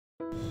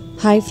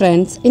Hi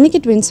friends, இன்னைக்கு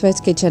Twins Veg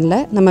Kitchenல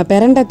நம்ம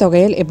பெரண்டை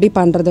தொகையல் எப்படி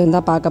பண்றதுன்னு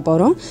தான் பார்க்க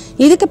போறோம்.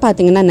 இதுக்கு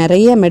பாத்தீங்கன்னா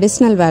நிறைய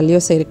மெடிசினல்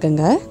வேல்யூஸ்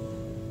இருக்குங்க.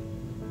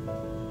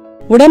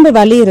 உடம்பு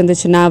வலி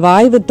இருந்துச்சுனா,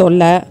 வாய்வு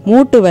தொல்லை,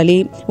 மூட்டு வலி,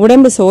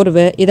 உடம்பு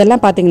சோர்வு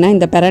இதெல்லாம் பாத்தீங்கன்னா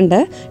இந்த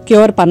பெரண்டை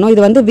கியூர் பண்ணும்.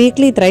 இது வந்து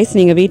வீக்லி thrice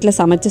நீங்க வீட்ல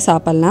சமைச்சு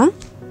சாப்பிடலாம்.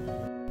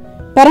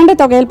 பெரண்டை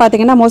தொகையல்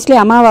பார்த்தீங்கன்னா மோஸ்ட்லி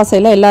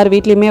அமாவாசையில் எல்லார்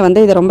வீட்லேயுமே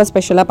வந்து இது ரொம்ப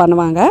ஸ்பெஷலாக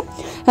பண்ணுவாங்க.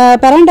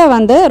 பெரண்டை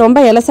வந்து ரொம்ப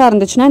எலசாக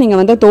இருந்துச்சுன்னா நீங்கள்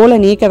வந்து தோலை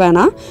நீக்க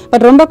வேணாம்.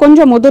 பட் ரொம்ப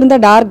கொஞ்சம் முதிர்ந்த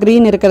டார்க்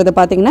க்ரீன் இருக்கிறது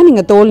பார்த்தீங்கன்னா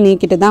நீங்கள் தோல்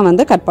நீக்கிட்டு தான்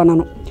வந்து கட்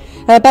பண்ணணும்.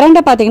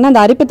 பெரண்டை பார்த்தீங்கன்னா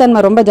அந்த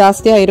அரிப்புத்தன்மை ரொம்ப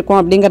ஜாஸ்தியாக இருக்கும்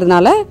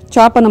அப்படிங்கிறதுனால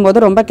சாப் பண்ணும்போது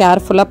ரொம்ப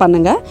கேர்ஃபுல்லாக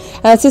பண்ணுங்கள்.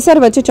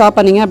 சிசர் வச்சு சாப்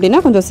பண்ணிங்க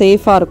அப்படின்னா கொஞ்சம்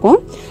சேஃபாக இருக்கும்.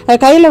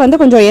 கையில் வந்து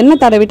கொஞ்சம்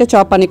எண்ணெய் தடவிட்டு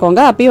சாப்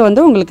பண்ணிக்கோங்க. அப்பயும்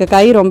வந்து உங்களுக்கு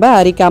கை ரொம்ப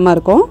அரிக்காமல்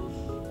இருக்கும்.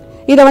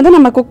 இதை வந்து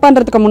நம்ம குக்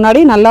பண்ணுறதுக்கு முன்னாடி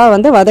நல்லா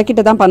வந்து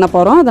வதக்கிட்டு தான் பண்ண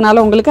போகிறோம்.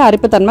 அதனால் உங்களுக்கு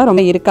அரிப்புத்தன்மை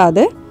ரொம்ப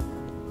இருக்காது.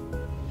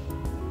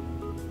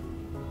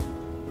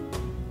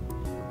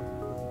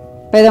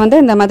 இப்போ இதை வந்து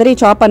இந்த மாதிரி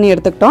சாப் பண்ணி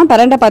எடுத்துக்கிட்டோம்.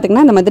 பெரண்டை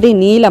பார்த்திங்கன்னா இந்த மாதிரி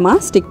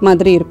நீளமாக ஸ்டிக்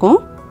மாதிரி இருக்கும்.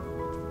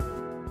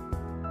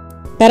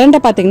 பெரண்டை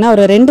பார்த்திங்கன்னா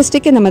ஒரு 2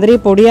 ஸ்டிக் இந்த மாதிரி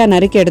பொடியாக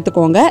நறுக்கி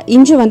எடுத்துக்கோங்க.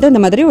 இஞ்சி வந்து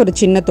இந்த மாதிரி ஒரு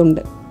சின்ன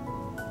துண்டு.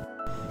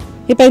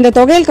 இப்போ இந்த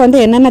தொகையலுக்கு வந்து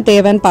என்னென்ன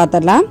தேவைன்னு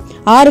பார்த்துடலாம்.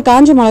 6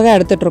 காஞ்ச மிளகாய்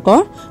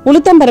எடுத்துகிட்ருக்கோம்.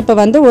 உளுத்தம்பருப்பு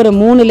வந்து ஒரு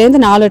 3லேருந்து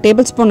 4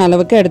 டேபிள் ஸ்பூன்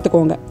அளவுக்கு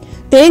எடுத்துக்கோங்க.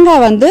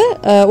 தேங்காய் வந்து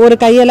ஒரு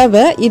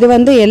கையளவு. இது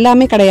வந்து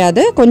எல்லாமே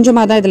கிடையாது,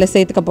 கொஞ்சமாக தான் இதில்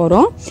சேர்த்துக்க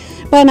போகிறோம்.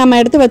 இப்போ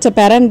நம்ம எடுத்து வச்ச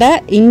பெரண்டை,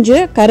 இஞ்சி,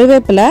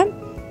 கருவேப்பிலை,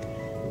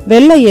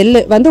 வெள்ளை எள்ளு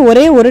வந்து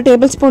ஒரே 1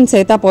 டேபிள் ஸ்பூன்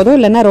சேர்த்தா போதும்.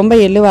 இல்லைன்னா ரொம்ப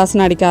எள்ளு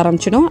வாசனை அடிக்க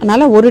ஆரம்பிச்சிடும்.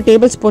 அதனால் 1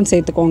 டேபிள் ஸ்பூன்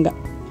சேர்த்துக்கோங்க.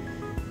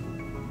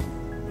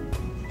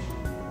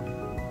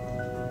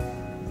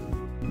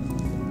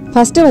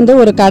 ஃபஸ்ட்டு வந்து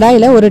ஒரு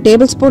கடாயில் 1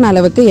 டேபிள் ஸ்பூன்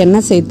அளவுக்கு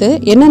எண்ணெய் சேர்த்து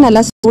எண்ணெய்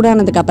நல்லா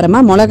சூடானதுக்கு அப்புறமா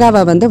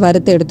மிளகாவை வந்து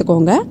வறுத்து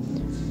எடுத்துக்கோங்க.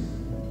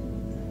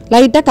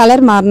 லைட்டாக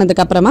கலர்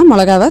மாறினதுக்கு அப்புறமா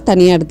மிளகாவை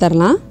தனியாக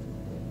எடுத்துடலாம்.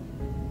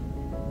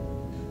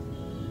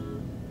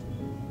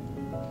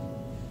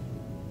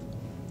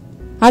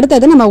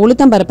 அடுத்தது நம்ம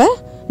உளுத்தம்பருப்பை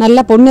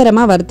நல்லா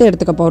பொன்னிறமாக வறுத்து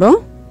எடுத்துக்க போகிறோம்.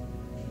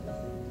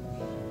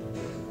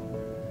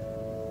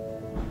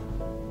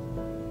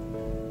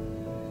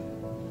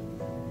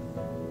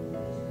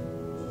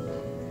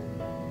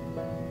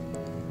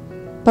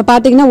 இப்போ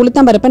பார்த்தீங்கன்னா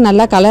உளுத்தம்பருப்பு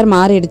நல்லா கலர்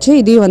மாறிடுச்சு.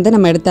 இதையும் வந்து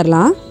நம்ம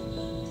எடுத்துடலாம்.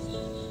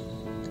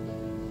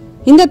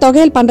 இந்த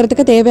தொகையல்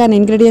பண்ணுறதுக்கு தேவையான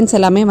இன்க்ரீடியன்ட்ஸ்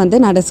எல்லாமே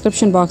வந்து நான்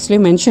டிஸ்கிரிப்ஷன்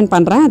பாக்ஸ்லேயும் மென்ஷன்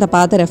பண்ணுறேன். அதை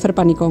பார்த்து ரெஃபர்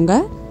பண்ணிக்கோங்க.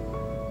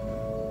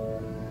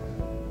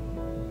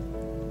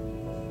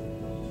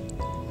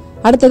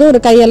 அடுத்தது ஒரு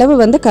கையளவு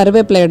வந்து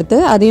கருவேப்பிலை எடுத்து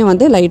அதையும்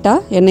வந்து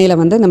லைட்டாக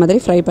எண்ணெயில் வந்து இந்த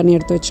மாதிரி ஃப்ரை பண்ணி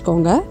எடுத்து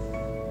வச்சுக்கோங்க.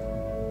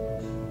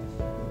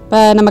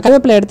 இப்போ நம்ம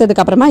கருவேப்பிலை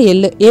எடுத்ததுக்கப்புறமா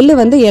எள்ளு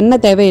வந்து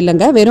எண்ணெய்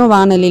தேவையில்லைங்க. வெறும்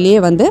வானலிலேயே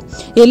வந்து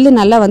எள்ளு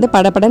நல்லா வந்து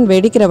படப்படன்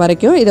வெடிக்கிற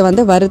வரைக்கும் இதை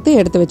வந்து வறுத்து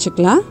எடுத்து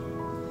வச்சுக்கலாம்.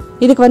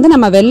 இதுக்கு வந்து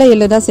நம்ம வெள்ளை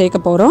எள்ளு தான் சேர்க்க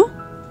போகிறோம்.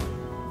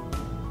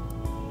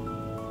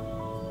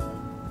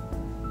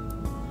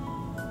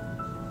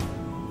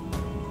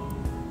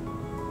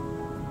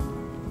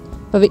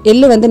 இப்போ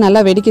எள்ளு வந்து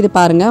நல்லா வெடிக்குது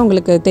பாருங்கள்,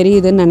 உங்களுக்கு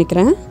தெரியுதுன்னு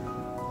நினைக்கிறேன்.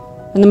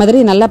 அந்த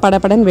மாதிரி நல்லா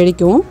படப்படன்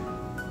வெடிக்கும்.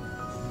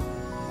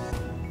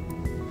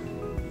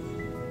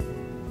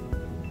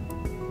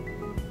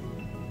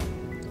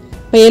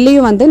 இப்போ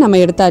எள்ளையும் வந்து நம்ம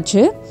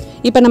எடுத்தாச்சு.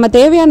 இப்போ நம்ம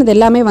தேவையானது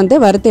எல்லாமே வந்து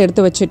வறுத்து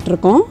எடுத்து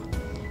வச்சிட்ருக்கோம்.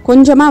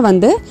 கொஞ்சமாக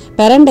வந்து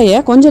பெரண்டையை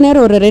கொஞ்ச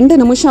நேரம் ஒரு 2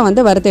 நிமிஷம்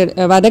வந்து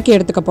வதக்கி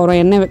எடுத்துக்க போகிறோம்,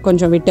 எண்ணெய்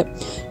கொஞ்சம் விட்டு.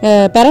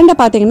 பெரண்டை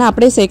பார்த்தீங்கன்னா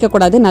அப்படியே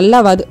சேர்க்கக்கூடாது.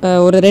 நல்லா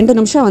ஒரு 2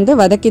 நிமிஷம் வந்து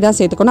வதக்கி தான்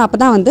சேர்த்துக்கணும். அப்போ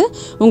தான் வந்து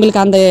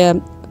உங்களுக்கு அந்த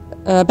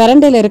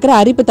பெரண்டையில் இருக்கிற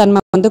அரிப்பு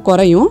தன்மை வந்து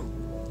குறையும்.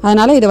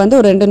 அதனால் இதை வந்து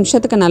ஒரு 2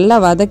 நிமிஷத்துக்கு நல்லா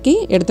வதக்கி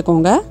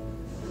எடுத்துக்கோங்க.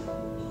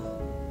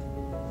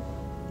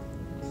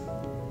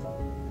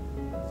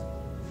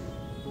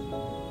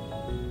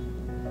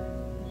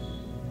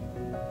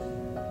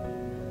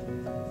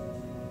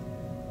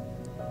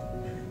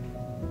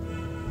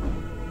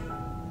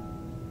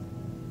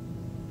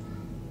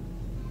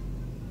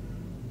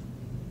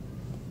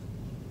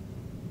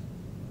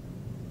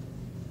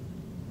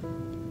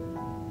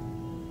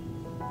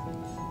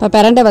 இப்போ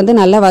பெரண்டை வந்து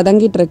நல்லா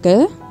வதங்கிட்டு இருக்கு.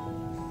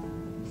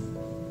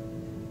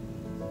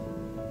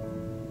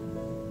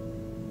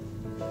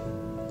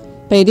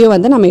 இப்போ இதையும்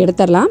வந்து நம்ம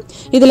எடுத்துடலாம்.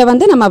 இதில்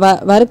வந்து நம்ம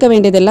வறுக்க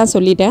வேண்டியதெல்லாம்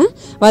சொல்லிட்டேன்.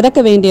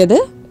 வதக்க வேண்டியது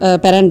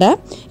பெரண்டை.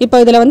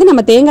 இப்போ இதில் வந்து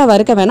நம்ம தேங்காய்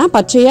வறுக்க வேணாம்.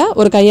 பச்சையாக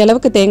ஒரு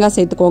கையளவுக்கு தேங்காய்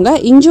சேர்த்துக்கோங்க.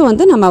 இஞ்சும்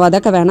வந்து நம்ம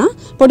வதக்க வேணாம்.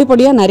 பொடி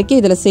பொடியாக நறுக்கி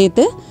இதில்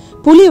சேர்த்து,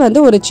 புளி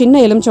வந்து ஒரு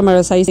சின்ன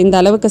எலுமிச்சம்பழம் சைஸ் இந்த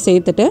அளவுக்கு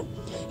சேர்த்துட்டு,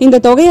 இந்த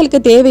தொகையலுக்கு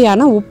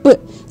தேவையான உப்பு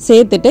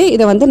சேர்த்துட்டு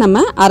இதை வந்து நம்ம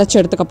அரைச்சி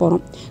எடுத்துக்க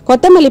போகிறோம்.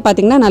 கொத்தமல்லி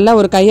பார்த்திங்கன்னா நல்லா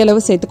ஒரு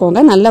கையளவு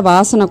சேர்த்துக்கோங்க. நல்ல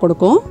வாசனை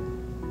கொடுக்கும்.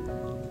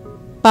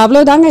 இப்போ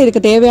அவ்வளோதாங்க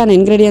இதுக்கு தேவையான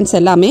இன்க்ரீடியன்ட்ஸ்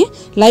எல்லாமே.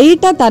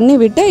 லைட்டாக தண்ணி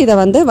விட்டு இதை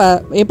வந்து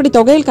எப்படி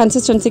தொகையல்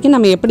கன்சிஸ்டன்சிக்கு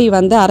நம்ம எப்படி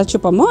வந்து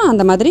அரைச்சிப்போமோ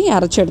அந்த மாதிரி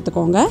அரைச்சி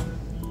எடுத்துக்கோங்க.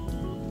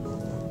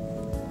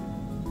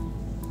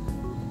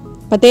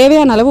 இப்போ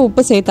தேவையான அளவு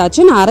உப்பு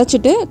சேர்த்தாச்சு. நான்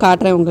அரைச்சிட்டு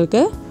காட்டுறேன்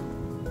உங்களுக்கு.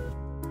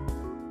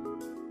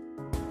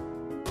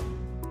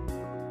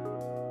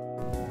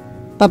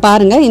 இப்போ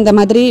பாருங்கள், இந்த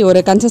மாதிரி ஒரு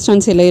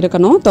கன்சிஸ்டன்சியில்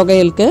இருக்கணும்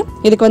தொகையலுக்கு.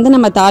 இதுக்கு வந்து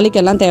நம்ம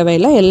தாளிக்கெல்லாம்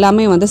தேவையில்லை,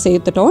 எல்லாமே வந்து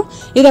சேர்த்துட்டோம்.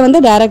 இதை வந்து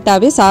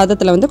டைரெக்டாகவே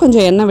சாதத்தில் வந்து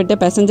கொஞ்சம் எண்ணெய் விட்டு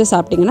பிசைஞ்சு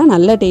சாப்பிட்டிங்கன்னா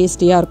நல்ல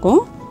டேஸ்டியாக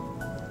இருக்கும்.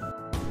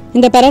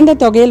 இந்த பிரண்டை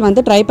தொகையில்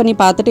வந்து ட்ரை பண்ணி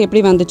பார்த்துட்டு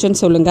எப்படி வந்துச்சுன்னு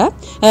சொல்லுங்கள்.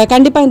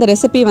 கண்டிப்பாக இந்த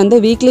ரெசிபி வந்து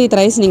வீக்லி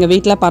த்ரைஸ் நீங்கள்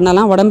வீட்டில்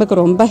பண்ணலாம்.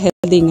 உடம்புக்கு ரொம்ப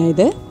ஹெல்திங்க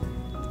இது.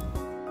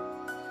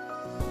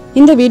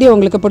 இந்த வீடியோ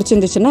உங்களுக்கு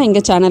பிடிச்சிருந்துச்சுன்னா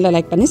எங்கள் சேனலை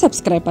லைக் பண்ணி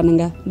சப்ஸ்கிரைப்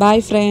பண்ணுங்கள்.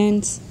 Bye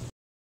friends.